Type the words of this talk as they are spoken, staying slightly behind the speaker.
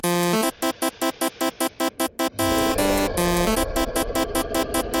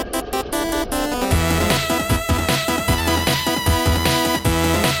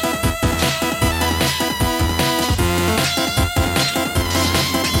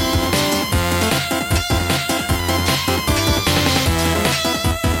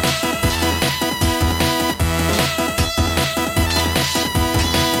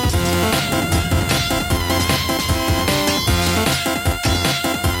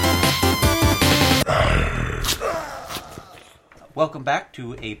Welcome back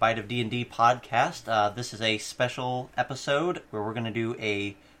to a Bite of D&D podcast. This is a special episode where we're going to do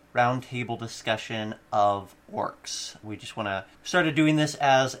a roundtable discussion of orcs. We just want to started doing this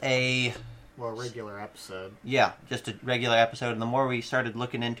as a regular episode. Yeah, just a regular episode. And the more we started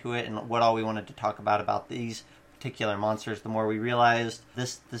looking into it and what all we wanted to talk about these particular monsters, the more we realized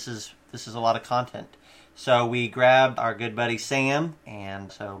this is a lot of content. So we grabbed our good buddy Sam,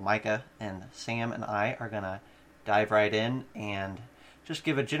 and so Micah and Sam and I are going to dive right in and just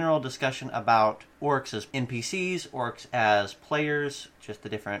give a general discussion about orcs as NPCs, orcs as players, just the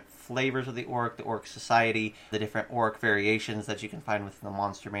different flavors of the orc society, the different orc variations that you can find within the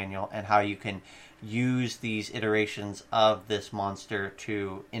monster manual, and how you can use these iterations of this monster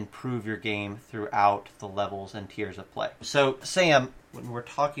to improve your game throughout the levels and tiers of play. So, Sam, when we're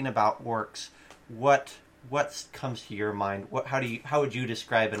talking about orcs, what comes to your mind? How would you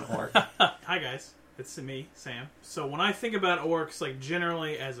describe an orc? Hi, guys. It's me, Sam. So when I think about orcs, like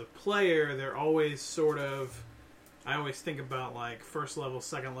generally as a player, they're always I always think about like first level,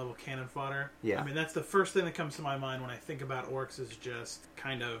 second level cannon fodder. Yeah. I mean, that's the first thing that comes to my mind when I think about orcs is just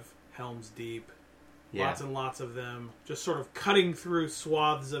kind of Helm's Deep. Yeah. Lots and lots of them, just sort of cutting through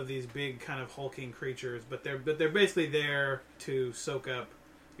swaths of these big kind of hulking creatures, but they're basically there to soak up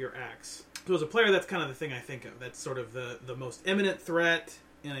your axe. So as a player, that's kind of the thing I think of. That's sort of the most imminent threat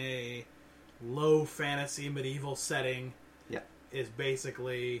in a low fantasy medieval setting. Yeah, is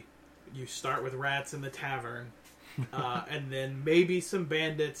basically you start with rats in the tavern, and then maybe some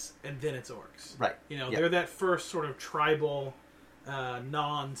bandits, and then it's orcs. Right. They're that first sort of tribal,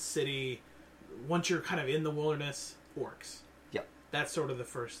 non-city. Once you're kind of in the wilderness, orcs. Yep. That's sort of the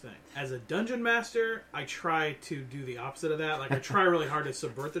first thing. As a dungeon master, I try to do the opposite of that. Like I try really hard to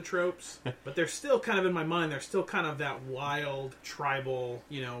subvert the tropes, but they're still kind of in my mind. They're still kind of that wild, tribal,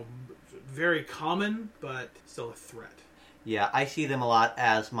 very common, but still a threat. Yeah, I see them a lot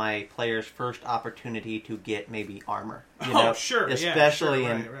as my player's first opportunity to get maybe armor. Sure. Especially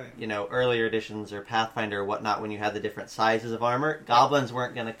yeah, sure, in earlier editions or Pathfinder or whatnot, when you had the different sizes of armor. Goblins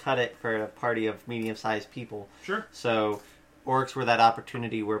weren't going to cut it for a party of medium-sized people. Sure. So orcs were that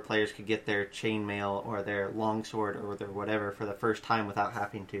opportunity where players could get their chainmail or their longsword or their whatever for the first time without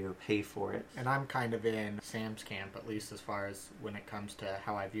having to pay for it. And I'm kind of in Sam's camp, at least as far as when it comes to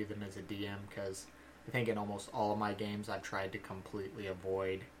how I view them as a DM, because I think in almost all of my games I've tried to completely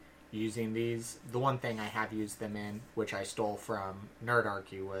avoid using these. The one thing I have used them in, which I stole from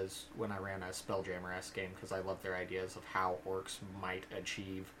Nerdarchy, was when I ran a Spelljammer-esque game, because I love their ideas of how orcs might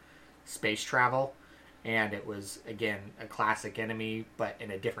achieve space travel. And it was, again, a classic enemy, but in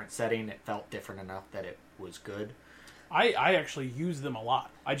a different setting. It felt different enough that it was good. I actually use them a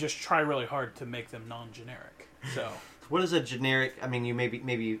lot. I just try really hard to make them non-generic. So, what is a generic? I mean, you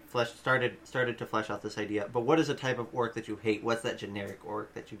maybe started to flesh out this idea, but what is a type of orc that you hate? What's that generic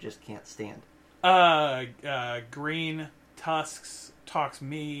orc that you just can't stand? Green tusks. Talks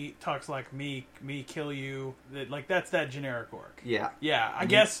like me kill you. That's that generic orc. Yeah. I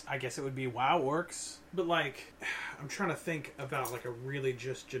guess it would be WoW orcs, but like I'm trying to think about like a really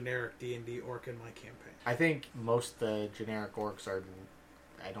just generic D&D orc in my campaign. I think most the generic orcs are.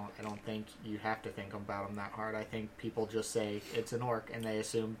 I don't think you have to think about them that hard. I think people just say it's an orc and they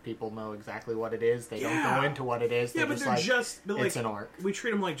assume people know exactly what it is. They don't go into what it is. Yeah, but they're just it's an orc. We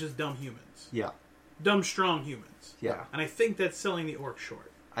treat them like just dumb humans. Yeah. Dumb, strong humans. Yeah. And I think that's selling the orc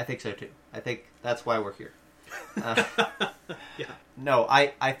short. I think so, too. I think that's why we're here. Yeah. No,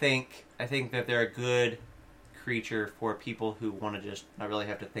 I think that they're a good creature for people who want to just not really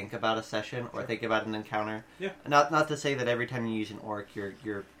have to think about a session or think about an encounter. Yeah. Not to say that every time you use an orc,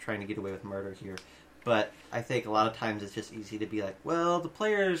 you're trying to get away with murder here. But I think a lot of times it's just easy to be like, well, the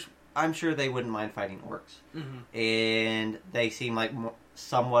players, I'm sure they wouldn't mind fighting orcs. Mm-hmm. And they seem like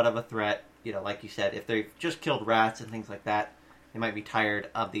somewhat of a threat. Like you said, if they've just killed rats and things like that, they might be tired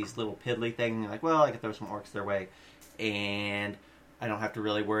of these little piddly things. They're like, well, I can throw some orcs their way. And I don't have to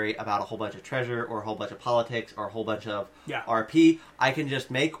really worry about a whole bunch of treasure or a whole bunch of politics or a whole bunch of RP. I can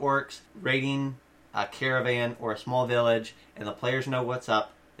just make orcs raiding a caravan or a small village, and the players know what's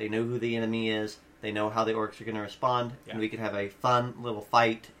up. They know who the enemy is. They know how the orcs are going to respond. Yeah. And we can have a fun little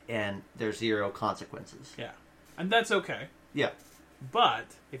fight, and there's zero consequences. Yeah. And that's okay. Yeah.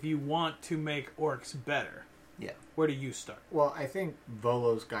 But if you want to make orcs better, where do you start? Well, I think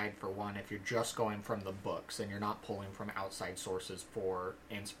Volo's Guide, for one, if you're just going from the books and you're not pulling from outside sources for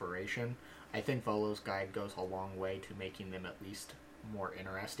inspiration, I think Volo's Guide goes a long way to making them at least more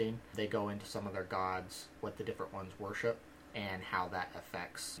interesting. They go into some of their gods, what the different ones worship, and how that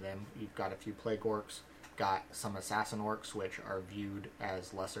affects them. You've got a few plague orcs, got some assassin orcs, which are viewed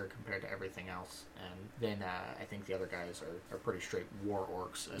as lesser compared to everything else. And then I think the other guys are pretty straight war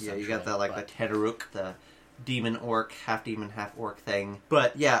orcs. Yeah, you got the Teddaruk, the demon orc, half demon, half orc thing.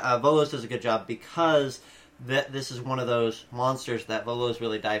 But yeah, Volos does a good job because this is one of those monsters that Volos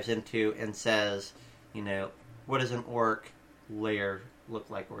really dives into and says, what does an orc lair look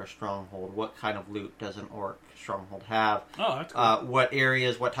like, or a stronghold? What kind of loot does an orc stronghold have? Oh, that's cool. What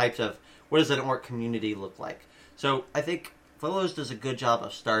areas, what does an orc community look like? So I think Volos does a good job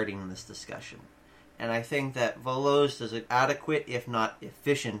of starting this discussion. And I think that Volos does an adequate, if not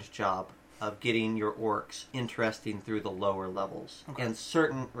efficient, job of getting your orcs interesting through the lower levels. Okay. In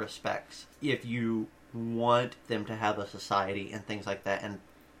certain respects, if you want them to have a society and things like that, and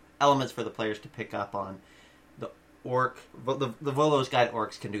elements for the players to pick up on, the Volos Guide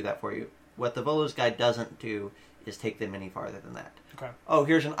orcs can do that for you. What the Volos Guide doesn't do is take them any farther than that. Okay. Oh,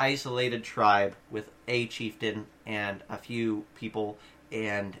 here's an isolated tribe with a chieftain and a few people,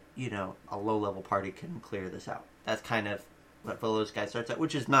 and, a low-level party can clear this out. That's kind of what Volos Guide starts at,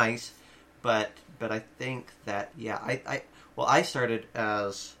 which is nice, but I think that, I started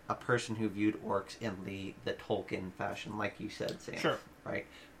as a person who viewed orcs in the Tolkien fashion, like you said, Sam. Sure. Right?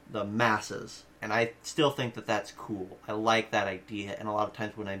 The masses. And I still think that that's cool. I like that idea, and a lot of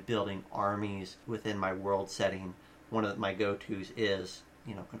times when I'm building armies within my world setting, one of my go-tos is,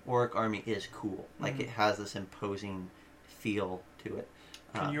 an orc army is cool. Like, it has this imposing feel to it.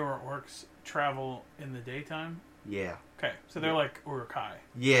 Can your orcs travel in the daytime? Yeah. Okay, so they're like Uruk-hai.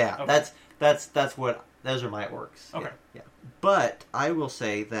 Yeah, okay. That's what... Those are my orcs. Okay. Yeah. But I will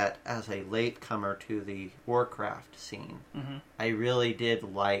say that as a latecomer to the Warcraft scene, I really did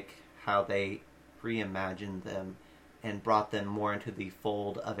like how they reimagined them and brought them more into the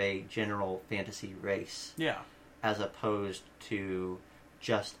fold of a general fantasy race. Yeah. As opposed to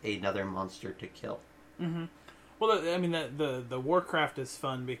just another monster to kill. Mm-hmm. Well, I mean, the Warcraft is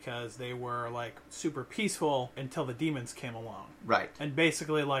fun because they were, super peaceful until the demons came along. Right. And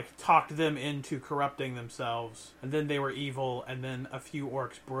basically, talked them into corrupting themselves, and then they were evil, and then a few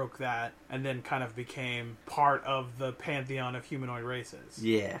orcs broke that, and then kind of became part of the pantheon of humanoid races.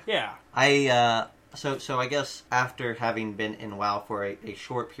 Yeah. Yeah. So I guess after having been in WoW for a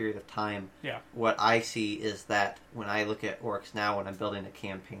short period of time, what I see is that when I look at orcs now, when I'm building a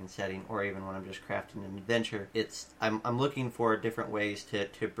campaign setting, or even when I'm just crafting an adventure, I'm looking for different ways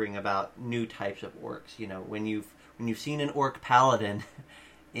to bring about new types of orcs. When you've seen an orc paladin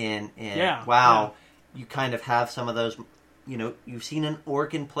in WoW, you kind of have some of those. You've seen an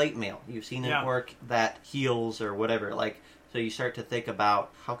orc in plate mail. You've seen an orc that heals or whatever. So you start to think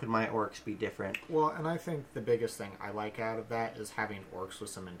about, how could my orcs be different? Well, and I think the biggest thing I like out of that is having orcs with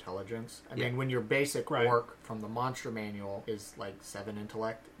some intelligence. I mean, when your basic orc from the monster manual is 7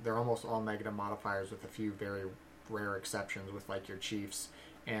 intellect, they're almost all negative modifiers with a few very rare exceptions with your chiefs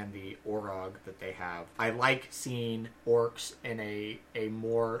and the Orog that they have. I like seeing orcs in a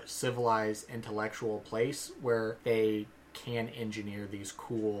more civilized intellectual place where they can engineer these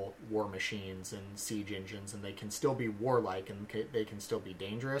cool war machines and siege engines, and they can still be warlike and they can still be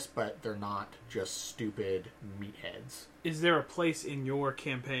dangerous, but they're not just stupid meatheads. Is there a place in your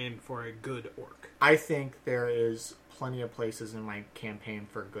campaign for a good orc? I think there is plenty of places in my campaign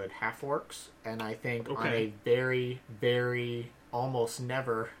for good half-orcs, and I think on a very, very almost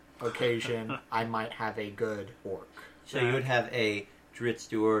never occasion, I might have a good orc. So you would have a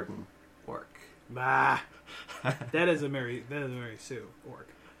Dritz-Duerden orc. Bah. That is a Mary Sue orc.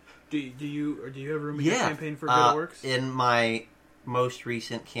 Do you have room in your campaign for good orcs? In my most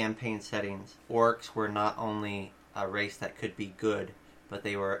recent campaign settings, orcs were not only a race that could be good, but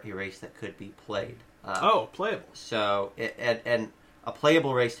they were a race that could be played. Playable. So, and a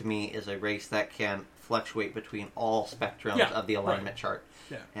playable race to me is a race that can fluctuate between all spectrums of the alignment chart.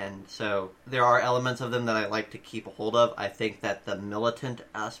 Yeah. And so there are elements of them that I like to keep a hold of. I think that the militant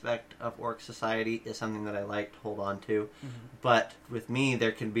aspect of orc society is something that I like to hold on to. Mm-hmm. But with me,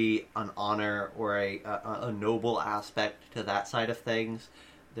 there can be an honor or a noble aspect to that side of things.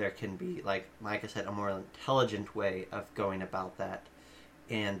 There can be, like I said, a more intelligent way of going about that.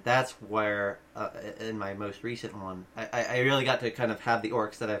 And that's where, in my most recent one, I really got to kind of have the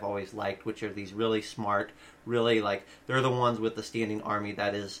orcs that I've always liked, which are these really smart, really, they're the ones with the standing army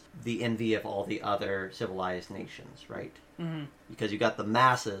that is the envy of all the other civilized nations, right? Mm-hmm. Because you got the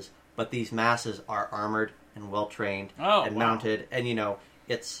masses, but these masses are armored and well-trained and mounted, and,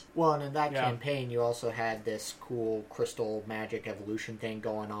 it's... Well, and in that campaign, you also had this cool crystal magic evolution thing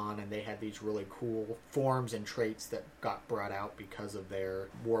going on, and they had these really cool forms and traits that got brought out because of their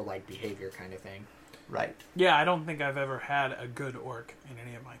warlike behavior kind of thing. Right. Yeah, I don't think I've ever had a good orc in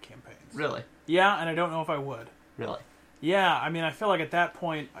any of my campaigns. Really? Yeah, and I don't know if I would. Really? Yeah, I mean, I feel like at that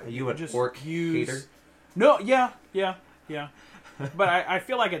point... Are you an just orc hater? No, yeah. But I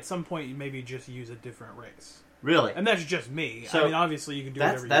feel like at some point you maybe just use a different race. Really? And that's just me. So I mean, obviously you can do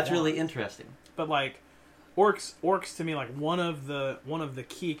whatever you want. That's really interesting. But like, orcs to me, like one of the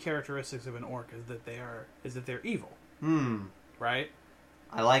key characteristics of an orc is that they're evil. Right?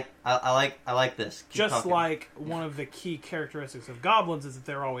 I like this. Keep just talking. like one of the key characteristics of goblins is that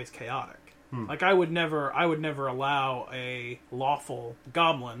they're always chaotic. Like I would never allow a lawful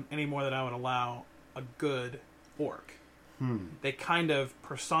goblin any more than I would allow a good orc. They kind of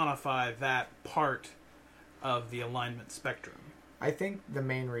personify that part of the alignment spectrum. I think the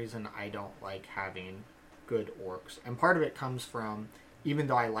main reason I don't like having good orcs, and part of it comes from, even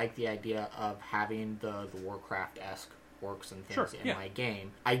though I like the idea of having the Warcraft-esque orcs and things in my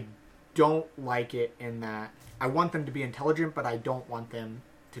game, I don't like it in that I want them to be intelligent, but I don't want them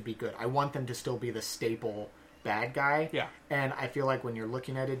to be good. I want them to still be the staple bad guy. Yeah. And I feel like when you're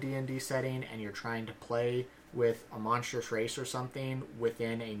looking at a D&D setting and you're trying to play with a monstrous race or something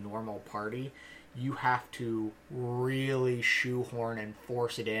within a normal party, you have to really shoehorn and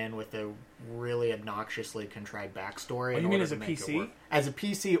force it in with a really obnoxiously contrived backstory. What, you mean as a PC? As a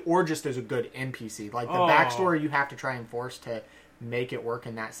PC or just as a good NPC. Like the backstory you have to try and force to make it work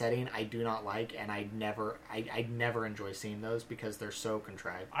in that setting, I do not like, and I never enjoy seeing those because they're so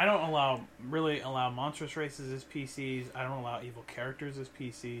contrived. I don't really allow monstrous races as PCs. I don't allow evil characters as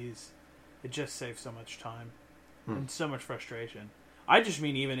PCs. It just saves so much time and so much frustration. I just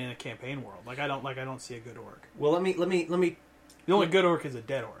mean even in a campaign world. I don't see a good orc. Well, let me. The only good orc is a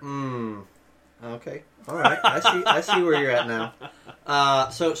dead orc. Okay. All right. I see where you're at now.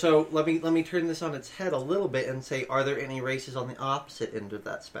 So let me turn this on its head a little bit and say, are there any races on the opposite end of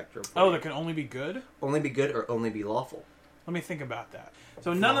that spectrum? That can only be good? Only be good or only be lawful? Let me think about that.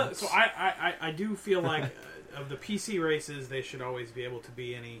 So I do feel like of the PC races, they should always be able to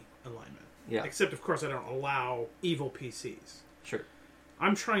be any alignment. Yeah. Except, of course, I don't allow evil PCs. Sure.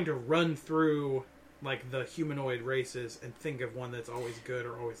 I'm trying to run through like the humanoid races and think of one that's always good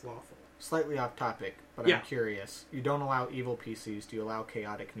or always lawful. Slightly off topic, but I'm curious. You don't allow evil PCs. Do you allow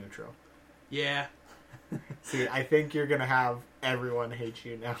chaotic neutral? Yeah. See, I think you're going to have everyone hate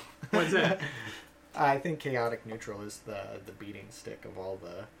you now. What's that? I think chaotic neutral is the beating stick of all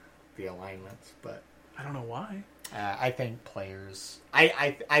the alignments, but I don't know why. I think players...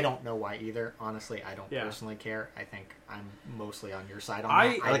 I don't know why either. Honestly, I don't personally care. I think I'm mostly on your side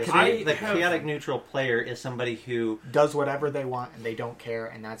on that. The chaotic neutral player is somebody who does whatever they want and they don't care,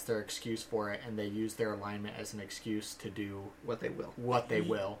 and that's their excuse for it, and they use their alignment as an excuse to do what they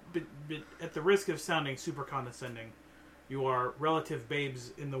will. But at the risk of sounding super condescending, you are relative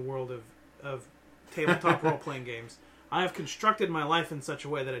babes in the world of tabletop role-playing games. I have constructed my life in such a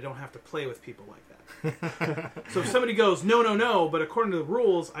way that I don't have to play with people like that. So if somebody goes, no, but according to the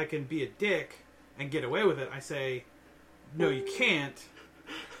rules, I can be a dick and get away with it, I say, no, you can't.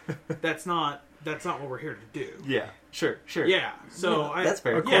 That's not what we're here to do. Yeah, sure. Yeah, so that's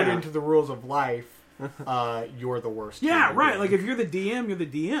fair. According to the rules of life, you're the worst. Yeah, right. Like if you're the DM, you're the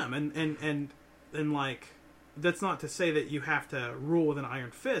DM, and like. That's not to say that you have to rule with an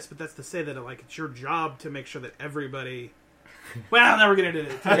iron fist, but that's to say that like it's your job to make sure that everybody. Well, now we're gonna do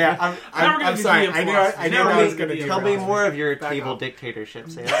it. Yeah, I'm sorry. I knew I was gonna. Tell me more of your table dictatorship,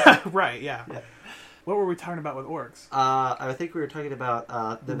 Sam. Right. Yeah. What were we talking about with orcs? I think we were talking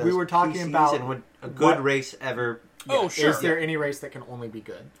about we were talking PCs about and would a good race ever. Oh, sure. Is there any race that can only be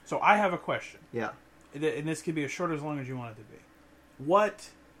good? So I have a question. Yeah. And this could be as short or as long as you want it to be.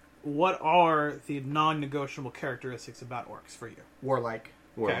 What are the non-negotiable characteristics about orcs for you? Warlike.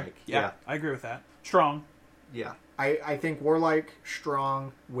 Okay. Yeah, I agree with that. Strong. Yeah. I think warlike,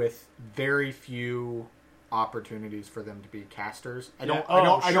 strong, with very few opportunities for them to be casters. I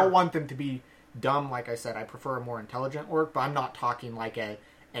don't want them to be dumb. Like I said, I prefer a more intelligent orc, but I'm not talking like an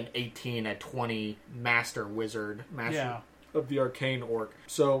 18, a 20 master wizard, of the arcane orc.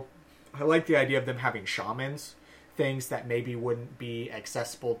 So I like the idea of them having shamans. Things that maybe wouldn't be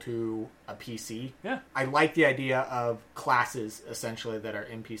accessible to a PC. Yeah. I like the idea of classes, essentially, that are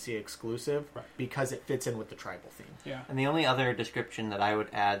NPC exclusive, because it fits in with the tribal theme. Yeah. And the only other description that I would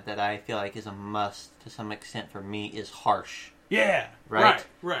add that I feel like is a must to some extent for me is harsh. Yeah. Right?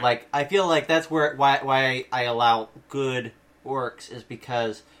 Right. Like, I feel like that's why I allow good orcs is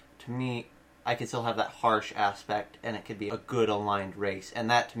because, to me, I could still have that harsh aspect, and it could be a good aligned race, and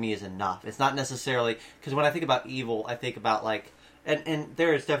that to me is enough. It's not necessarily because when I think about evil, I think about like, and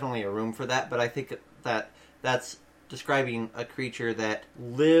there is definitely a room for that, but I think that that's describing a creature that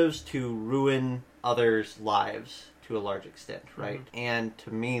lives to ruin others' lives to a large extent, right? Mm-hmm. And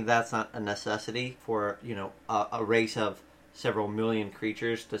to me, that's not a necessity for, a race of several million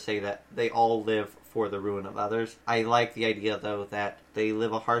creatures to say that they all live for the ruin of others. I like the idea, though, that they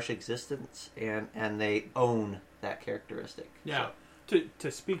live a harsh existence and they own that characteristic. Yeah. So,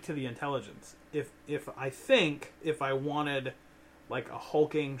 To speak to the intelligence, if I wanted like a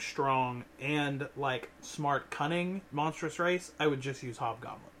hulking, strong, and like smart, cunning, monstrous race, I would just use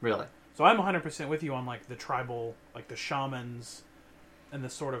Hobgoblin. really. So I'm 100% with you on like the tribal, like the shamans, and the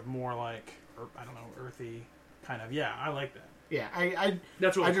sort of more like, I don't know, earthy kind of. Yeah, I like that. Yeah, I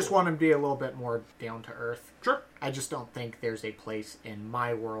That's really I just cool. want him to be a little bit more down to earth. Sure. I just don't think there's a place in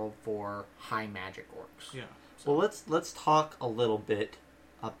my world for high magic orcs. Yeah. Well, let's talk a little bit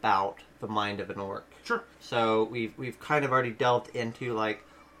about the mind of an orc. Sure. So we've kind of already delved into like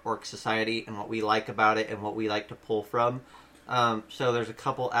orc society and what we like about it and what we like to pull from. So there's a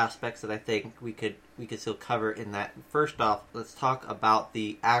couple aspects that I think we could still cover in that. First off, let's talk about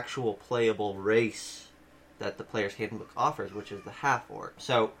the actual playable race that the player's handbook offers, which is the half orc.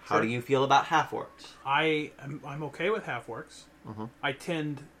 So how Sure. do you feel about half orcs? I'm okay with half orcs. Mm-hmm. I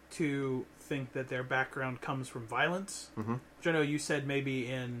tend to think that their background comes from violence. Mm-hmm. Which I know you said maybe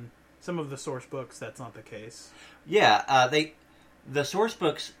in some of the source books that's not the case. Yeah, the source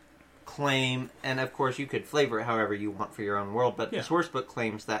books claim, and of course you could flavor it however you want for your own world, but Yeah. the source book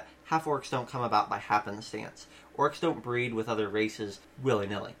claims that half orcs don't come about by happenstance. Orcs don't breed with other races willy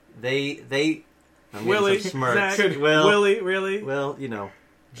nilly. They I'm getting Willie, some smirks. Zach, Well, Willie, really? well, that's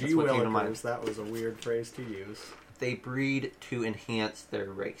Gee what came to mind. willikers, that was a weird phrase to use. They breed to enhance their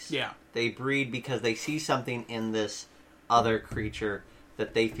race. Yeah. They breed because they see something in this other creature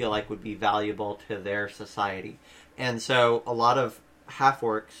that they feel like would be valuable to their society. And so a lot of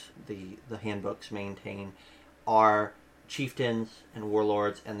half-orcs, the handbooks maintain, are chieftains and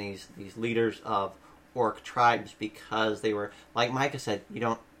warlords and these leaders of orc tribes because they were, like Micah said, you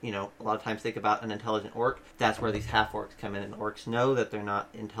don't, a lot of times think about an intelligent orc. That's where these half-orcs come in. And orcs know that they're not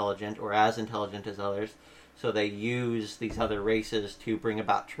intelligent or as intelligent as others. So they use these other races to bring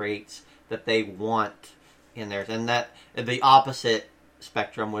about traits that they want in theirs. And that the opposite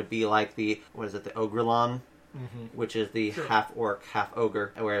spectrum would be like the Ogrelon, which is the Sure. half orc, half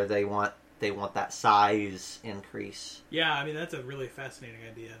ogre, where they want that size increase. Yeah, I mean, that's a really fascinating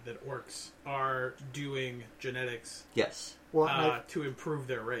idea that orcs are doing genetics Yes. Well, to improve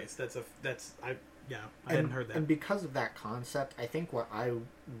their race. I hadn't heard that. And because of that concept, I think what I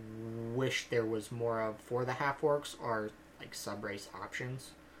wish there was more of for the half orcs are like sub-race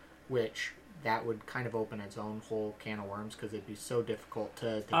options, which that would kind of open its own whole can of worms because it'd be so difficult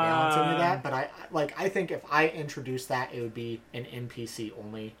to balance into that. But I think if I introduced that, it would be an NPC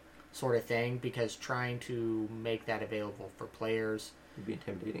only sort of thing, because trying to make that available for players It'd be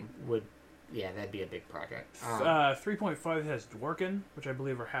intimidating. that'd be a big project. 3.5 has Dworkin, which I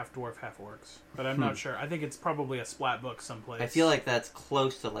believe are half dwarf, half orcs, but I'm not sure. I think it's probably a splat book someplace. I feel like that's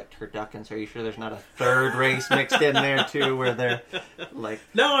close to like turduckens. Are you sure there's not a third race mixed in there too, where they're like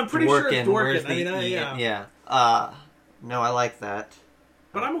No, I'm pretty sure it's Where's Dworkin. the Yeah. yeah. No, I like that.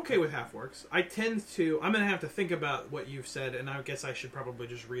 But I'm okay with half orcs. I'm going to have to think about what you've said, and I guess I should probably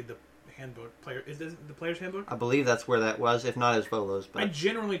just read the handbook. Is this the player's handbook? I believe that's where that was, if not as Volo's. I But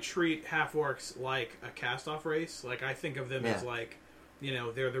generally treat half orcs like a cast-off race. Like, I think of them as like,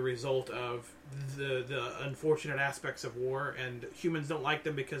 they're the result of the unfortunate aspects of war, and humans don't like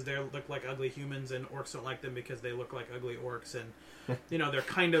them because they look like ugly humans, and orcs don't like them because they look like ugly orcs, and they're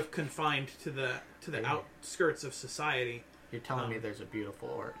kind of confined to the outskirts of society. You're telling me there's a beautiful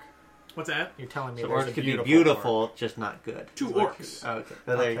orc. What's that? You're telling me so there's orcs a could be orc. beautiful, just not good. Two orcs. Oh, okay.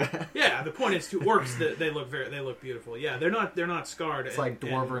 Oh, there you go. Yeah, the point is to orcs that they look beautiful. Yeah, they're not scarred. It's like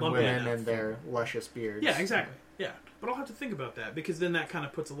dwarven lumpy women enough. and their luscious beards. Yeah, exactly. Yeah, but I'll have to think about that because then that kind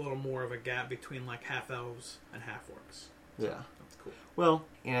of puts a little more of a gap between like half elves and half orcs. Yeah. That's cool. Well,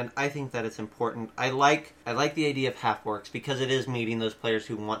 and I think that it's important. I like the idea of half orcs because it is meeting those players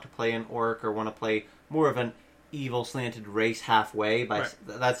who want to play an orc or want to play more of an evil slanted race halfway. Right.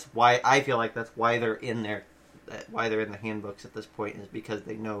 That's why I feel like that's why they're in there. Why they're in the handbooks at this point is because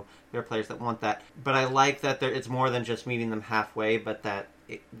they know there are players that want that. But I like that it's more than just meeting them halfway, but that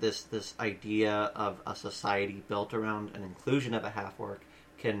this idea of a society built around an inclusion of a half orc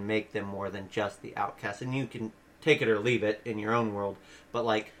can make them more than just the outcast. And you can take it or leave it in your own world. But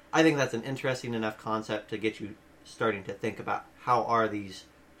like, I think that's an interesting enough concept to get you starting to think about how are these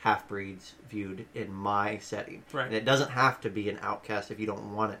half-breeds viewed in my setting. Right. And it doesn't have to be an outcast if you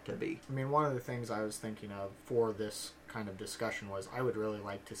don't want it to be. I mean, one of the things I was thinking of for this kind of discussion was I would really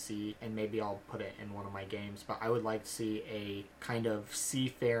like to see, and maybe I'll put it in one of my games, but I would like to see a kind of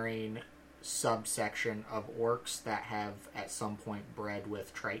seafaring subsection of orcs that have at some point bred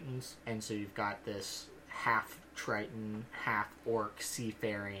with tritons, and so you've got this half triton, half orc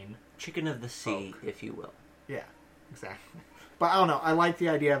seafaring chicken of the sea, folk. if you will. Yeah, exactly. But I don't know. I like the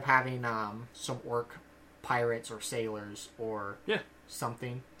idea of having some orc pirates or sailors or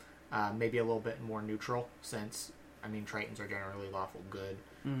something, maybe a little bit more neutral, since tritons are generally lawful good.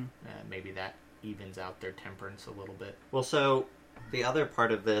 Maybe that evens out their temperance a little bit. Well, so the other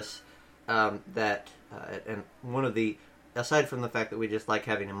part of this, and one of the, aside from the fact that we just like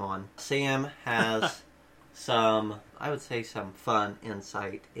having him on, Sam has some fun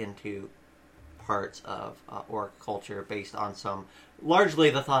insight into parts of orc culture based on some, largely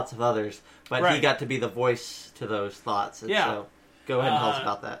the thoughts of others, but he got to be the voice to those thoughts. And so go ahead and tell us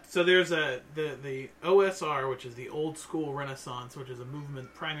about that. So there's the OSR, which is the Old School Renaissance, which is a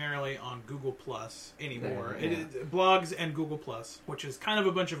movement primarily on Google Plus anymore. Yeah. Blogs and Google Plus, which is kind of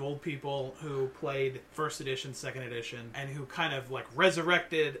a bunch of old people who played first edition, second edition, and who kind of like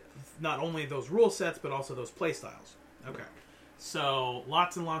resurrected not only those rule sets but also those play styles. Okay. So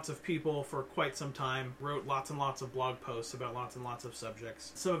lots and lots of people for quite some time wrote lots and lots of blog posts about lots and lots of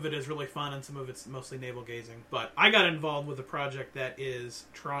subjects. Some of it is really fun and some of it's mostly navel-gazing. But I got involved with a project that is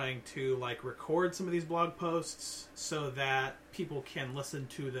trying to like record some of these blog posts so that people can listen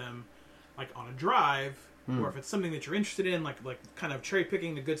to them like on a drive, or if it's something that you're interested in, like kind of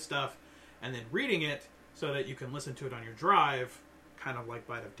cherry-picking the good stuff and then reading it so that you can listen to it on your drive, kind of like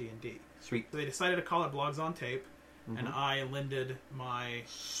Bite of D&D. Sweet. So they decided to call it Blogs on Tape. And I lended my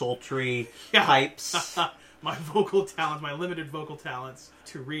sultry pipes, my vocal talents, my limited vocal talents,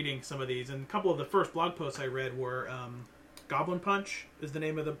 to reading some of these. And a couple of the first blog posts I read were Goblin Punch is the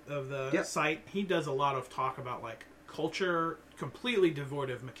name of the site. He does a lot of talk about like culture, completely devoid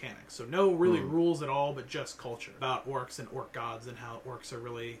of mechanics. So no really rules at all, but just culture about orcs and orc gods and how orcs are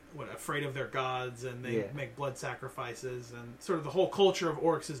really afraid of their gods and they make blood sacrifices, and sort of the whole culture of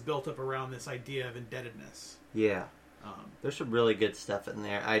orcs is built up around this idea of indebtedness. Yeah. There's some really good stuff in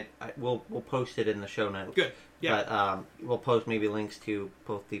there. We'll post it in the show notes. Good. Yeah. But we'll post maybe links to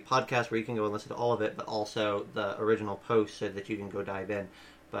both the podcast where you can go and listen to all of it, but also the original post so that you can go dive in.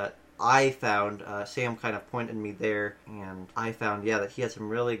 But I found, Sam kind of pointed me there, and I found, that he had some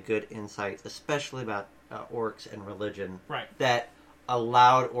really good insights, especially about orcs and religion. Right. That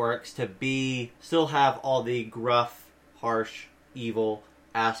allowed orcs to still have all the gruff, harsh, evil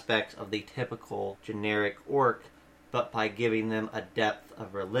aspects of the typical generic orc, but by giving them a depth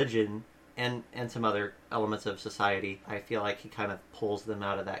of religion and some other elements of society, I feel like he kind of pulls them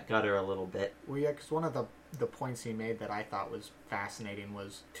out of that gutter a little bit. Well, yeah, because one of the points he made that I thought was fascinating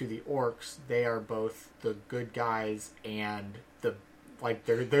was, to the orcs, they are both the good guys and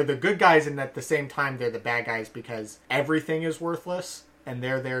they're the good guys, and at the same time they're the bad guys because everything is worthless. And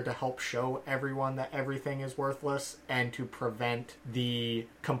they're there to help show everyone that everything is worthless and to prevent the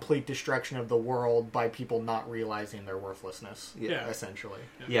complete destruction of the world by people not realizing their worthlessness, essentially.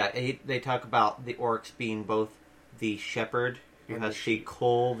 Yeah, they talk about the orcs being both the shepherd, who has to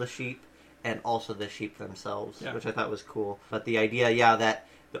cull the sheep, and also the sheep themselves, which I thought was cool. But the idea, that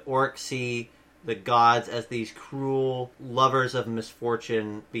the orcs see the gods as these cruel lovers of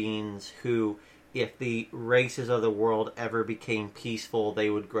misfortune beings who, if the races of the world ever became peaceful, they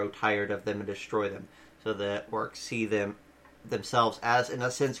would grow tired of them and destroy them. So the orcs see themselves as, in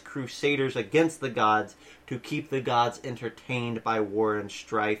a sense, crusaders against the gods to keep the gods entertained by war and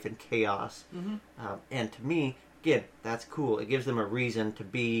strife and chaos. And to me, again, that's cool. It gives them a reason to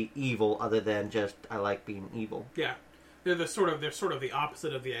be evil other than just, I like being evil. Yeah. They're sort of the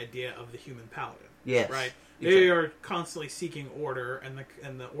opposite of the idea of the human paladin. Yes. Right? They are constantly seeking order,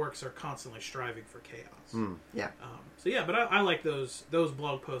 and the orcs are constantly striving for chaos. But I like those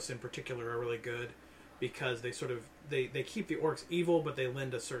blog posts in particular are really good because they sort of they keep the orcs evil, but they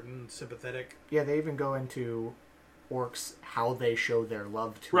lend a certain sympathetic. Yeah, they even go into orcs how they show their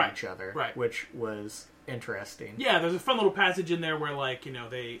love to each other, which was interesting. Yeah, there's a fun little passage in there where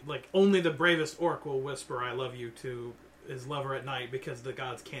they only the bravest orc will whisper "I love you" to his lover at night because the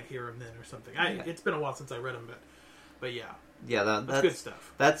gods can't hear him then or something. It's been a while since I read them, but that's good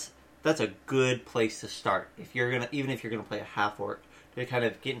stuff. That's a good place to start if you're gonna play a half orc, to kind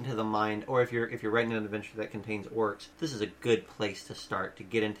of get into the mind, or if you're writing an adventure that contains orcs, this is a good place to start to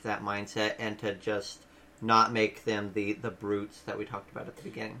get into that mindset and to just not make them the brutes that we talked about at the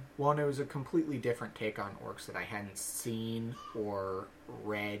beginning. Well, and it was a completely different take on orcs that I hadn't seen or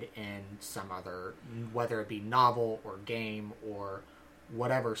read in some other, whether it be novel or game or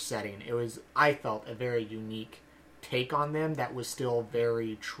whatever setting. It was, I felt, a very unique take on them that was still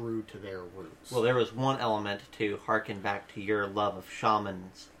very true to their roots. Well, there was one element to harken back to your love of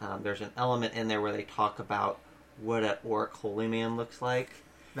shamans. There's an element in there where they talk about what an orc holy man looks like.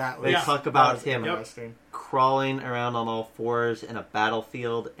 They talk about him crawling around on all fours in a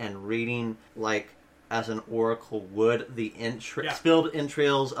battlefield and reading, like, as an oracle would, the spilled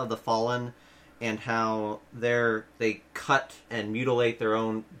entrails of the fallen, and how they cut and mutilate their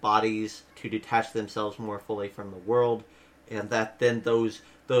own bodies to detach themselves more fully from the world, and that then those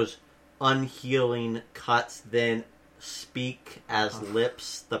unhealing cuts then speak as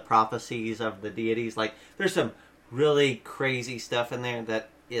lips the prophecies of the deities. Like, there's some really crazy stuff in there that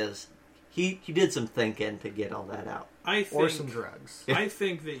is... He did some thinking to get all that out. Or some drugs. I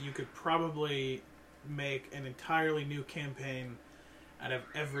think that you could probably make an entirely new campaign out of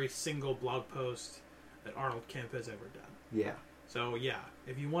every single blog post that Arnold Kemp has ever done. Yeah. So, yeah,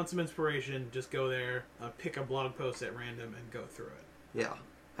 if you want some inspiration, just go there, pick a blog post at random, and go through it. Yeah,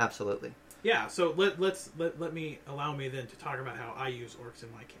 absolutely. Yeah, so allow me then to talk about how I use orcs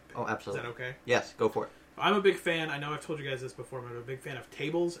in my campaign. Oh, absolutely. Is that okay? Yes, go for it. I'm a big fan, I know I've told you guys this before, but I'm a big fan of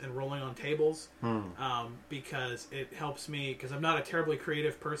tables and rolling on tables, because it helps me, because I'm not a terribly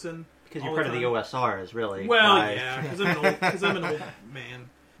creative person. Because you're part of the OSRs, really. Well, yeah, because I'm an old man.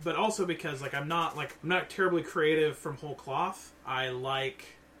 But also because, like, I'm not terribly creative from whole cloth. I like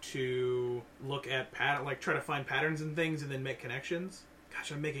to look at try to find patterns in things and then make connections.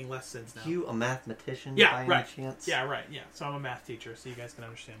 Gosh, I'm making less sense now. You a mathematician by any chance? Yeah, right. Yeah, so I'm a math teacher, so you guys can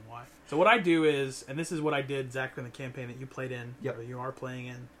understand why. So what I do is, and this is what I did, Zach, in the campaign that you played in, or you are playing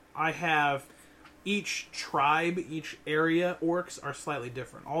in, I have each tribe, each area orcs are slightly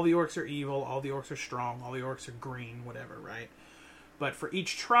different. All the orcs are evil, all the orcs are strong, all the orcs are green, whatever, right? But for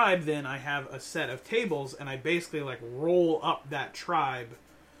each tribe, then, I have a set of tables, and I basically, like, roll up that tribe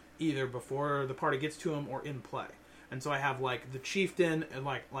either before the party gets to them or in play. And so I have, like, the chieftain and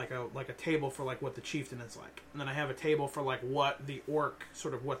like a table for, like, what the chieftain is like. And then I have a table for, like, what the orc,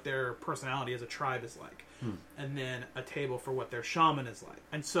 sort of what their personality as a tribe is like. And then a table for what their shaman is like.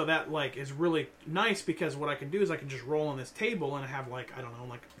 And so that, like, is really nice because what I can do is I can just roll on this table and have, like, I don't know,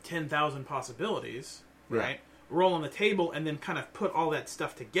 like 10,000 possibilities, right? Roll on the table and then kind of put all that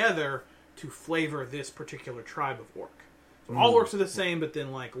stuff together to flavor this particular tribe of orc. So all orcs are the same, but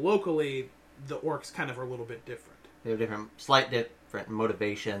then, like, locally, the orcs kind of are a little bit different. They have slight different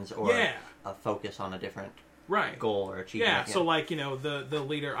motivations or a focus on a different goal or achievement. Yeah, so, like, you know, the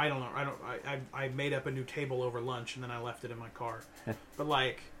leader, I don't know, I made up a new table over lunch and then I left it in my car. But,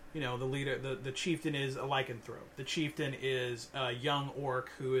 like, you know, the leader, the chieftain is a lycanthrope. The chieftain is a young orc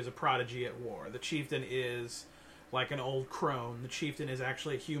who is a prodigy at war. The chieftain is, like, an old crone. The chieftain is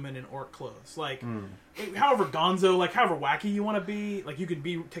actually a human in orc clothes. Like, however gonzo, like, however wacky you want to be, like, you can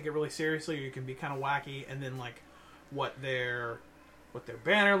take it really seriously or you can be kind of wacky, and then, like, what their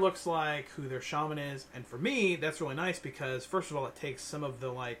banner looks like, who their shaman is. And for me, that's really nice because, first of all, it takes some of the,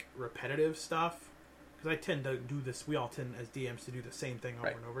 like, repetitive stuff. Because I tend to do this, we all tend as DMs to do the same thing over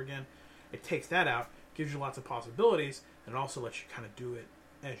and over again. It takes that out, gives you lots of possibilities, and it also lets you kind of do it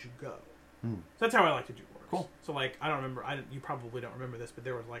as you go. So that's how I like to do orcs. Cool. So, like, I don't remember, you probably don't remember this, but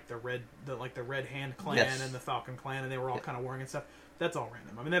there was, like, the Red Hand clan and the Falcon clan, and they were all kind of warring and stuff. That's all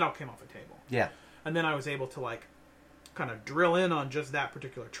random. I mean, that all came off a table. Yeah. And then I was able to, like, kind of drill in on just that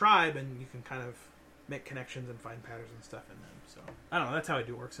particular tribe, and you can kind of make connections and find patterns and stuff in them. So I don't know. That's how I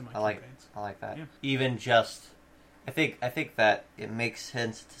do orcs in my campaigns. I like that. Yeah. Even just, I think that it makes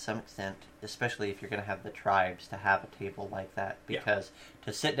sense to some extent, especially if you're going to have the tribes, to have a table like that, because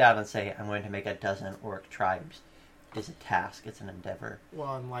to sit down and say I'm going to make a dozen orc tribes is a task. It's an endeavor.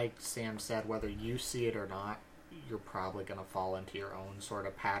 Well, and like Sam said, whether you see it or not, you're probably going to fall into your own sort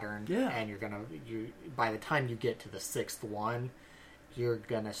of pattern. Yeah. And by the time you get to the sixth one, you're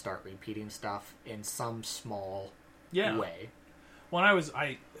going to start repeating stuff in some small way.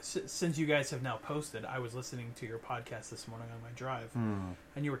 When since you guys have now posted, I was listening to your podcast this morning on my drive,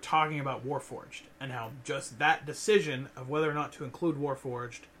 and you were talking about Warforged, and how just that decision of whether or not to include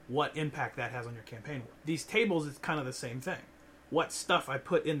Warforged, what impact that has on your campaign. These tables, it's kind of the same thing. What stuff I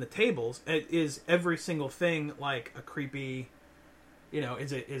put in the tables, is every single thing like a creepy, you know,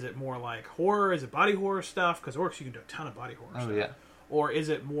 is it more like horror? Is it body horror stuff? Because orcs, you can do a ton of body horror stuff. Oh, yeah. Or is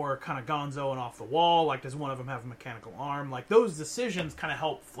it more kind of gonzo and off the wall? Like, does one of them have a mechanical arm? Like, those decisions kind of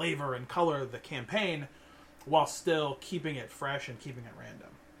help flavor and color the campaign while still keeping it fresh and keeping it random.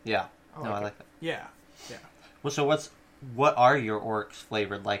 Yeah. I like that. Yeah. Well, so what are your orcs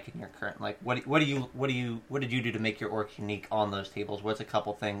flavored like in your current? Like, what did you do to make your orc unique on those tables? What's a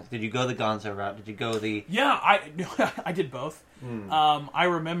couple things? Did you go the gonzo route? Did you go the... Yeah, I did both. I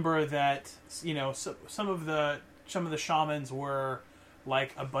remember that, you know, some of the some of the shamans were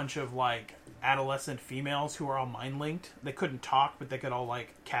like a bunch of like adolescent females who are all mind linked. They couldn't talk, but they could all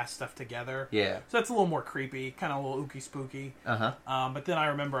like cast stuff together. Yeah. So that's a little more creepy, kind of a little ooky spooky. But then I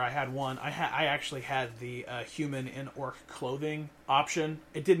remember I had one. I actually had the human in orc clothing option.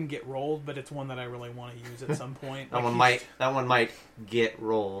 It didn't get rolled, but it's one that I really want to use at some point. That one might get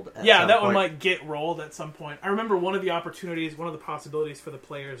rolled. That one might get rolled at some point. I remember one of the possibilities for the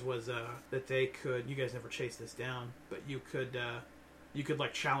players was that they could. You guys never chased this down, but you could. You could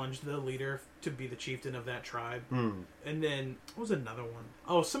like challenge the leader to be the chieftain of that tribe. And then what was another one?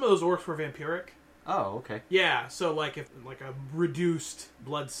 Oh, some of those orcs were vampiric. Oh, okay. Yeah, so like if like a reduced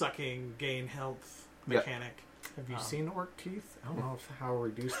blood sucking gain health mechanic. Have you seen orc teeth? I don't know how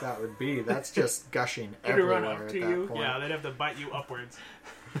reduced that would be. That's just gushing everywhere run up to at you. that point. Yeah, they'd have to bite you upwards.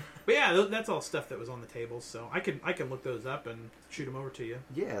 But yeah, that's all stuff that was on the table. So I can look those up and shoot them over to you.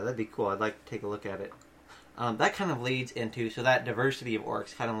 Yeah, that'd be cool. I'd like to take a look at it. That kind of leads into, so that diversity of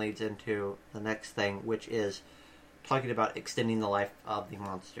orcs kind of leads into the next thing, which is talking about extending the life of the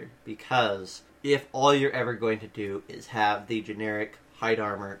monster. Because if all you're ever going to do is have the generic hide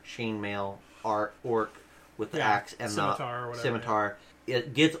armor, chainmail, orc with the axe and scimitar, the scimitar,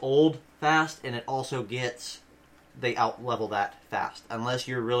 it gets old fast, and it also they out-level that fast. Unless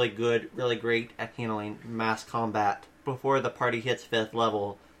you're really good, really great at handling mass combat, before the party hits 5th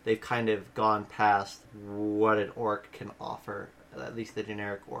level, they've kind of gone past what an orc can offer, at least the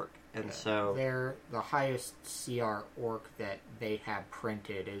generic orc. And so they're the highest CR orc that they have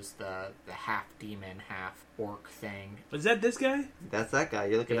printed is the half demon, half orc thing. Is that this guy? That's that guy.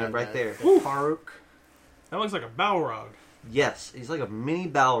 You're looking at right there. The Karuk. That looks like a Balrog. Yes, he's like a mini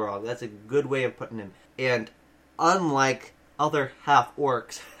Balrog. That's a good way of putting him. And unlike other half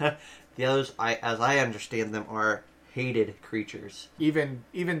orcs, the others, as I understand them, are hated creatures. Even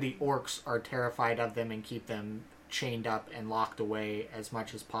the orcs are terrified of them and keep them chained up and locked away as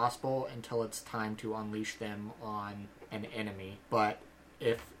much as possible until it's time to unleash them on an enemy. But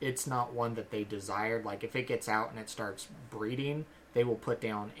if it's not one that they desired, like if it gets out and it starts breeding, they will put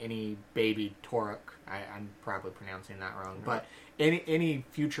down any baby Toruk. I'm probably pronouncing that wrong, but any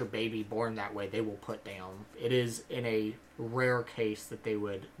future baby born that way, they will put down. It is in a rare case that they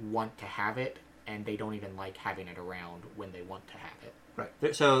would want to have it, and they don't even like having it around when they want to have it.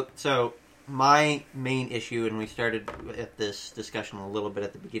 Right. So my main issue, and we started at this discussion a little bit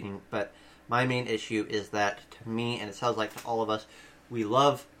at the beginning, but my main issue is that to me, and it sounds like to all of us,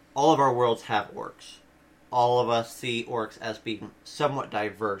 all of our worlds have orcs. All of us see orcs as being somewhat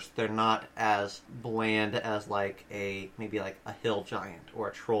diverse. They're not as bland as maybe a hill giant or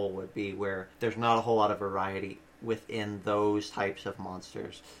a troll would be, where there's not a whole lot of variety within those types of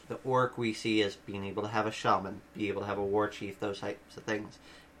monsters. The orc we see as being able to have a shaman, be able to have a war chief, those types of things.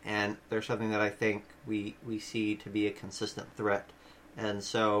 And there's something that I think we see to be a consistent threat. And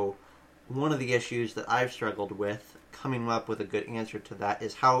so one of the issues that I've struggled with coming up with a good answer to that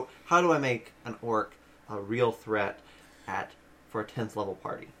is how do I make an orc a real threat for a 10th level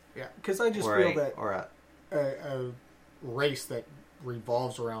party? Yeah, because I just feel that a race that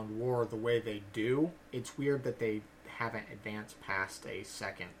revolves around war the way they do, it's weird that they haven't advanced past a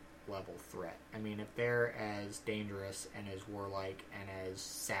 2nd level threat. I mean, if they're as dangerous and as warlike and as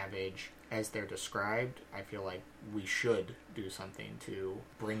savage as they're described, I feel like we should do something to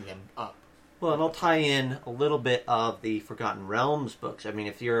bring them up. Well, and I'll tie in a little bit of the Forgotten Realms books. I mean,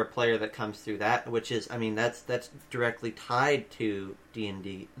 if you're a player that comes through that, which is, I mean, that's directly tied to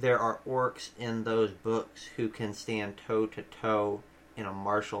D&D. There are orcs in those books who can stand toe-to-toe in a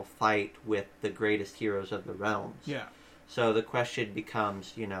martial fight with the greatest heroes of the realms. Yeah. So the question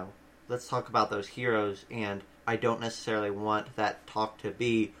becomes, let's talk about those heroes, and I don't necessarily want that talk to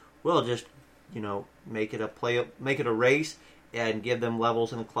be, well, just, make it a race and give them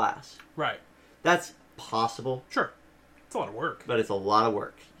levels in a class. Right. That's possible. Sure. It's a lot of work. But it's a lot of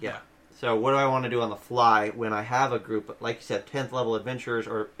work. Yeah. So what do I want to do on the fly when I have a group, like you said, 10th level adventurers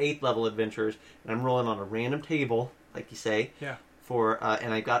or 8th level adventurers, and I'm rolling on a random table, like you say. Yeah.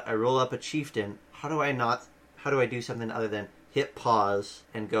 And I roll up a chieftain. How do I do something other than hit pause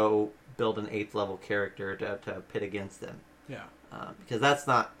and go build an 8th level character to pit against them? Yeah. Because that's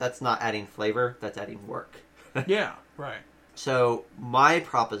not adding flavor, that's adding work. Yeah, right. So my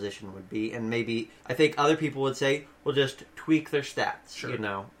proposition would be, and maybe I think other people would say, well, just tweak their stats.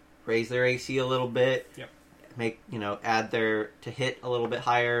 Sure. Raise their AC a little bit. Yep. Make add their to hit a little bit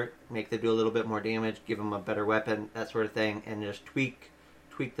higher. Make them do a little bit more damage. Give them a better weapon, that sort of thing, and just tweak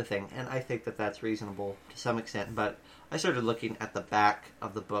the thing. And I think that that's reasonable to some extent. But I started looking at the back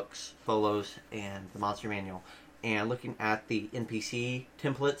of the books, Folos, and the Monster Manual, and looking at the NPC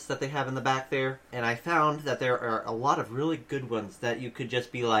templates that they have in the back there, and I found that there are a lot of really good ones that you could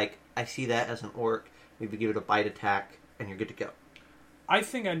just be like, I see that as an orc, maybe give it a bite attack, and you're good to go. I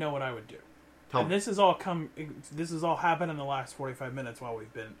think I know what I would do. This has all happened in the last 45 minutes while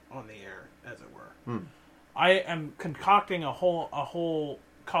we've been on the air, as it were. I am concocting a whole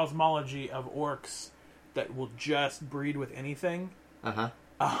cosmology of orcs that will just breed with anything. And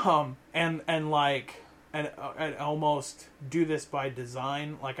almost do this by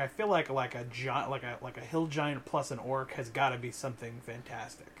design. Like, I feel like a hill giant plus an orc has got to be something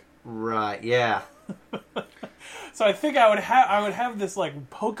fantastic. Right. Yeah. So I think I would have this like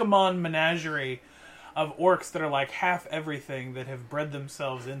Pokemon menagerie of orcs that are like half everything that have bred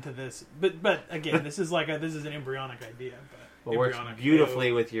themselves into this. But again, this is an embryonic idea. But works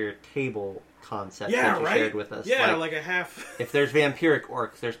beautifully with your table concept that you shared with us. Yeah, like a half. If there's vampiric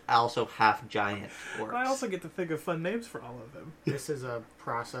orcs, there's also half giant orcs. I also get to think of fun names for all of them. This is a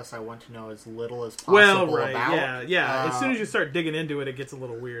process I want to know as little as possible about. Yeah. As soon as you start digging into it, it gets a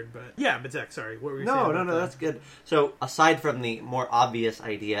little weird. But Zach, sorry, what were you saying? No, that's good. So aside from the more obvious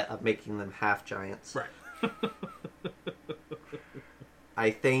idea of making them half giants, right? I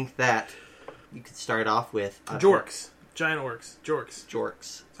think that you could start off with Jorks. Giant orcs.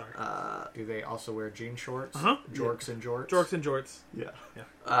 Jorks. Sorry. Do they also wear jean shorts? Jorks and jorts? Jorks and jorts. Yeah.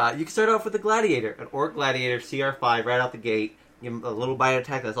 You can start off with a gladiator. An orc gladiator, CR5, right out the gate. Give them a little bite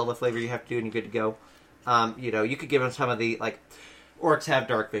attack. That's all the flavor you have to do, and you're good to go. You could give them some of the, like, orcs have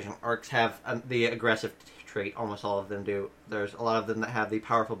dark vision. Orcs have the aggressive trait. Almost all of them do. There's a lot of them that have the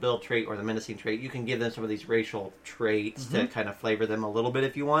powerful build trait or the menacing trait. You can give them some of these racial traits to kind of flavor them a little bit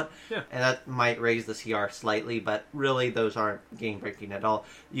if you want. Yeah. And that might raise the CR slightly, but really those aren't game breaking at all.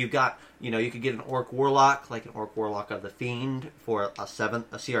 You've got, you could get an orc warlock, like an orc warlock of the fiend for a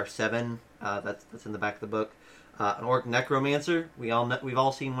CR7. That's in the back of the book. An orc necromancer. We've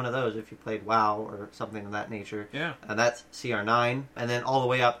all seen one of those if you played WoW or something of that nature. Yeah. And that's CR9. And then all the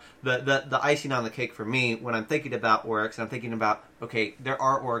way up, the icing on the cake for me when I'm thinking about orcs, I'm thinking about, okay, there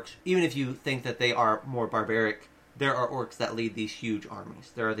are orcs, even if you think that they are more barbaric, there are orcs that lead these huge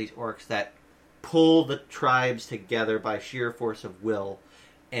armies. There are these orcs that pull the tribes together by sheer force of will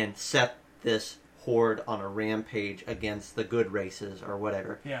and set this horde on a rampage against the good races or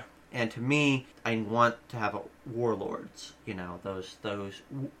whatever. Yeah. And to me, I want to have warlords. Those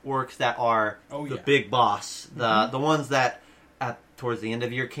orcs that are the big boss, the ones that towards the end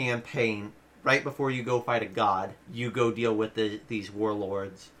of your campaign, right before you go fight a god, you go deal with these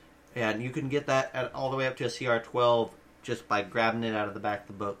warlords, and you can get that all the way up to a CR12 just by grabbing it out of the back of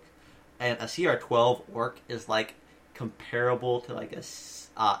the book. And a CR12 orc is like comparable to like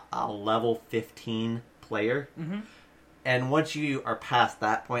a level 15 player. Mm-hmm. And once you are past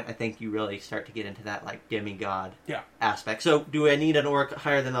that point, I think you really start to get into that like demigod aspect. So do I need an orc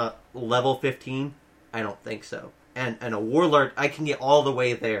higher than a level 15? I don't think so. And a warlord, I can get all the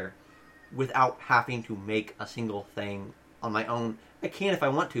way there without having to make a single thing on my own. I can if I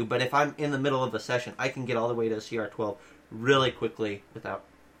want to, but if I'm in the middle of a session, I can get all the way to CR12 really quickly without...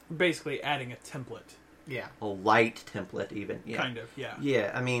 Basically adding a template. Yeah. A light template even. Yeah. Kind of, yeah.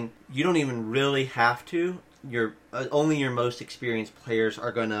 Yeah, I mean, you don't even really have to. Only your most experienced players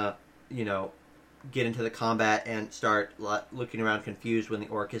are gonna, get into the combat and start looking around confused when the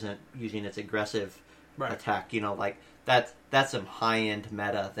orc isn't using its aggressive attack. That's some high-end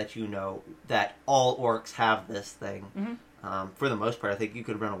meta that all orcs have this thing. Mm-hmm. For the most part, I think you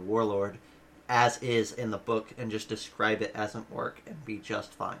could run a warlord as is in the book and just describe it as an orc and be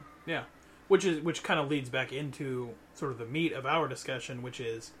just fine. Yeah. Which kind of leads back into sort of the meat of our discussion, which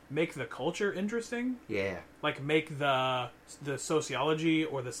is make the culture interesting. Yeah. Like make the sociology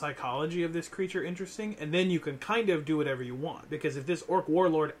or the psychology of this creature interesting, and then you can kind of do whatever you want. Because if this orc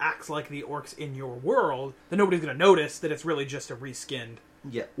warlord acts like the orcs in your world, then nobody's going to notice that it's really just a reskinned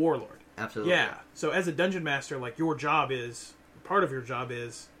warlord. Absolutely. Yeah. So as a dungeon master, like part of your job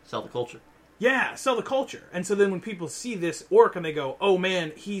is sell the culture. Yeah, sell the culture. And so then when people see this orc and they go, oh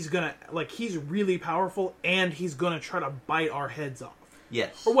man, he's really powerful and he's gonna try to bite our heads off.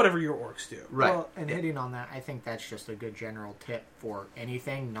 Yes. Or whatever your orcs do. Right. Well, and hitting on that, I think that's just a good general tip for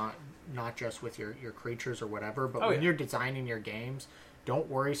anything, not just with your creatures or whatever, but when you're designing your games, don't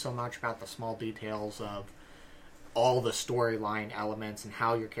worry so much about the small details of all the storyline elements and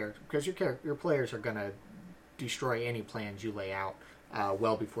how your character, because your players are gonna destroy any plans you lay out.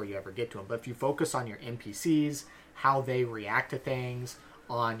 Well before you ever get to them. But if you focus on your NPCs, how they react to things,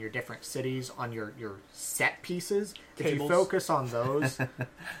 on your different cities, on your set pieces, if you focus on those,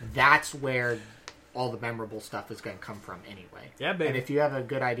 that's where all the memorable stuff is going to come from anyway. Yeah, baby. And if you have a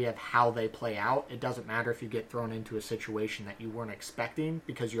good idea of how they play out, it doesn't matter if you get thrown into a situation that you weren't expecting,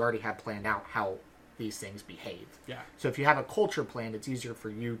 because you already have planned out how these things behave. Yeah. So if you have a culture planned, it's easier for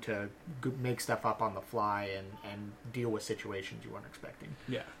you to make stuff up on the fly and deal with situations you weren't expecting.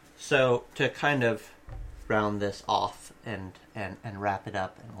 Yeah. So to kind of round this off and wrap it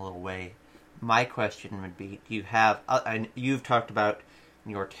up in a little way, my question would be, do you have, you've talked about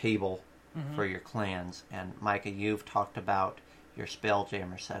your table for your clans, and Micah, you've talked about your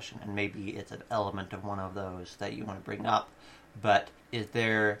Spelljammer session, and maybe it's an element of one of those that you want to bring up, but is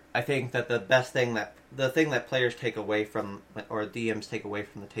there, I think that the thing that players take away from, or DMs take away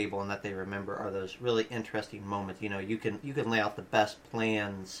from the table and that they remember, are those really interesting moments. You know, you can lay out the best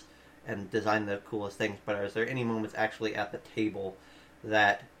plans and design the coolest things, but is there any moments actually at the table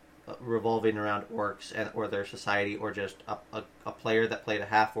that revolving around orcs or their society, or just a player that played a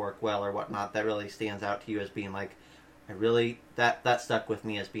half orc well or whatnot, that really stands out to you as being like, that stuck with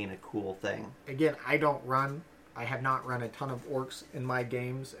me as being a cool thing? Again, I have not run a ton of orcs in my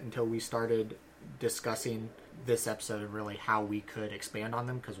games until we started discussing this episode and really how we could expand on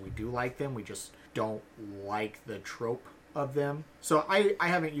them, because we do like them, we just don't like the trope of them. So I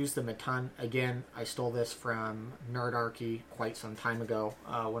haven't used them a ton. Again, I stole this from Nerdarchy quite some time ago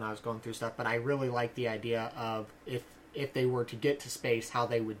when I was going through stuff, but I really like the idea of if they were to get to space, how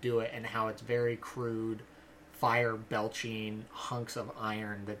they would do it, and how it's very crude, fire belching hunks of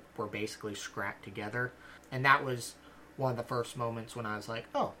iron that were basically scrapped together. And that was one of the first moments when I was like,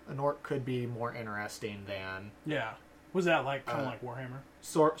 oh, an orc could be more interesting than... Yeah. Was that like kind of like Warhammer?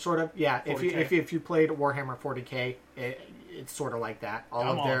 Sort of, yeah. 40K. If you played Warhammer 40K, it's sort of like that.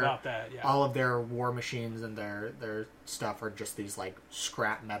 I'm all about that, yeah. All of their war machines and their stuff are just these like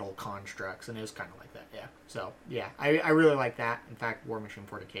scrap metal constructs, and it was kind of like that, yeah. So, yeah, I really like that. In fact, War Machine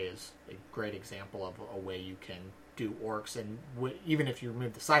 40K is a great example of a way you can do orcs, and even if you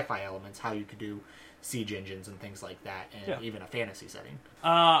remove the sci-fi elements, how you could do siege engines and things like that, and even a fantasy setting.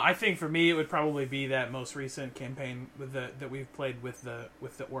 I think for me it would probably be that most recent campaign that we've played with the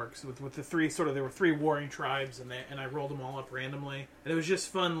orcs, with the three there were three warring tribes, and I rolled them all up randomly, and it was just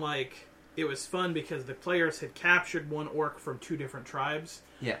fun. Like, it was fun because the players had captured one orc from two different tribes.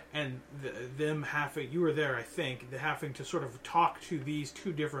 Yeah. And them having, you were there, I think, having to sort of talk to these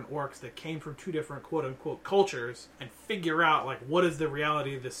two different orcs that came from two different quote-unquote cultures and figure out, like, what is the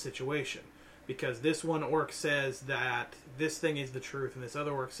reality of this situation. Because this one orc says that this thing is the truth, and this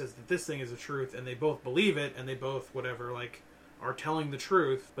other orc says that this thing is the truth, and they both believe it, and they both, are telling the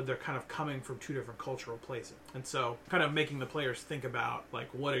truth, but they're kind of coming from two different cultural places. And so, kind of making the players think about, like,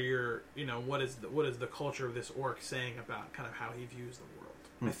 what is the culture of this orc saying about kind of how he views the world.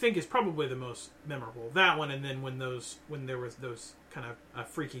 I think is probably the most memorable. That one, and then when there was those kind of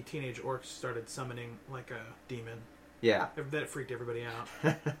freaky teenage orcs started summoning like a demon. Yeah. That freaked everybody out.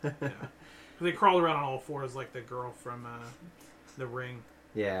 Yeah. They crawled around on all fours like the girl from The Ring.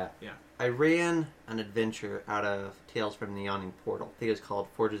 Yeah. Yeah. I ran an adventure out of Tales from the Yawning Portal. I think it's called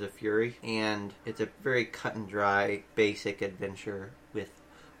Forges of Fury, and it's a very cut and dry, basic adventure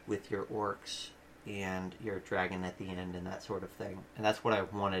with your orcs and your dragon at the end and that sort of thing. And that's what I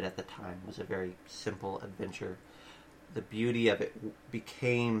wanted at the time, was a very simple adventure. The beauty of it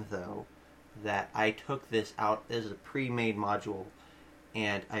became, though, that I took this out as a pre-made module,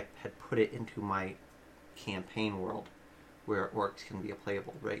 and I had put it into my campaign world, where orcs can be a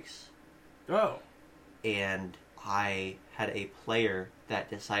playable race. Oh. And I had a player that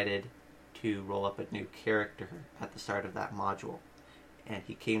decided to roll up a new character at the start of that module. And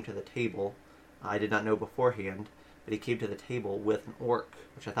he came to the table, I did not know beforehand, but he came to the table with an orc,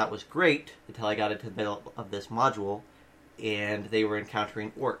 which I thought was great until I got into the middle of this module, and they were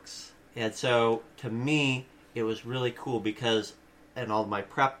encountering orcs. And so, to me, it was really cool because in all my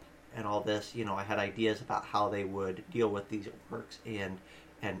prep and all this, I had ideas about how they would deal with these orcs and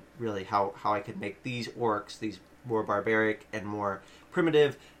really how I could make these orcs, these more barbaric and more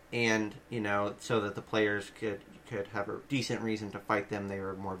primitive, and, so that the players could have a decent reason to fight them. They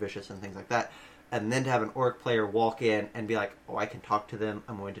were more vicious and things like that. And then to have an orc player walk in and be like, oh, I can talk to them.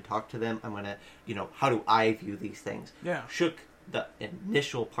 I'm going to talk to them. I'm going to, how do I view these things? Yeah. Shook the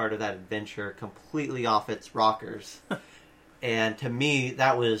initial part of that adventure completely off its rockers. And to me,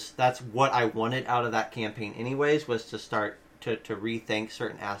 that's what I wanted out of that campaign anyways, was to start to rethink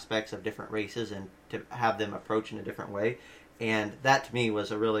certain aspects of different races and to have them approach in a different way. And that to me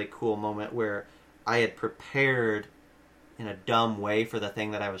was a really cool moment where I had prepared in a dumb way for the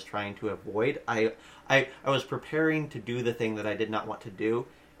thing that I was trying to avoid. I was preparing to do the thing that I did not want to do,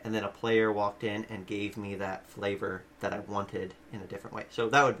 and then a player walked in and gave me that flavor that I wanted in a different way. So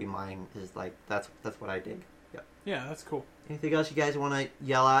that would be mine. Is like that's what I dig. Yep. Yeah, that's cool. Anything else you guys want to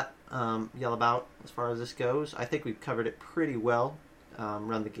yell about as far as this goes? I think we've covered it pretty well.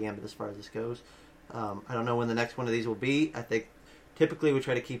 Run the gambit as far as this goes. I don't know when the next one of these will be. I think typically we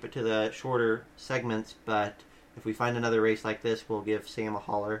try to keep it to the shorter segments, but if we find another race like this, we'll give Sam a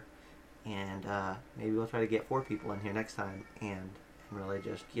holler, and maybe we'll try to get 4 people in here next time and really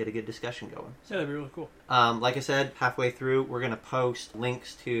just get a good discussion going. Yeah, that'd be really cool. Like I said, halfway through, we're going to post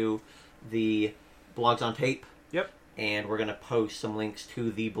links to the blogs on tape. Yep. And we're going to post some links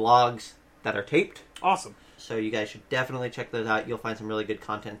to the blogs that are taped. Awesome. So you guys should definitely check those out. You'll find some really good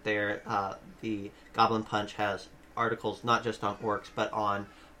content there. The Goblin Punch has articles not just on orcs, but on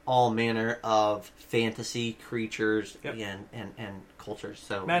all manner of fantasy creatures and cultures.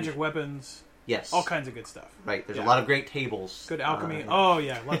 So magic weapons. Yes. All kinds of good stuff. Right. There's a lot of great tables. Good alchemy.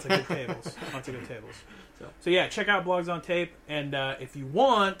 Lots of good tables. Lots of good tables. So yeah, check out Blogs on Tape. And if you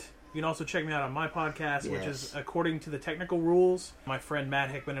want, you can also check me out on my podcast, which is According to the Technical Rules. My friend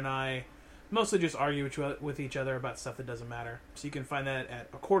Matt Hickman and I mostly just argue with each other about stuff that doesn't matter. So you can find that at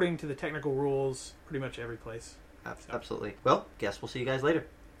According to the Technical Rules pretty much every place. Absolutely. Well, guess we'll see you guys later.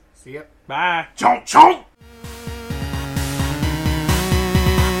 See ya. Bye. Chomp, chomp!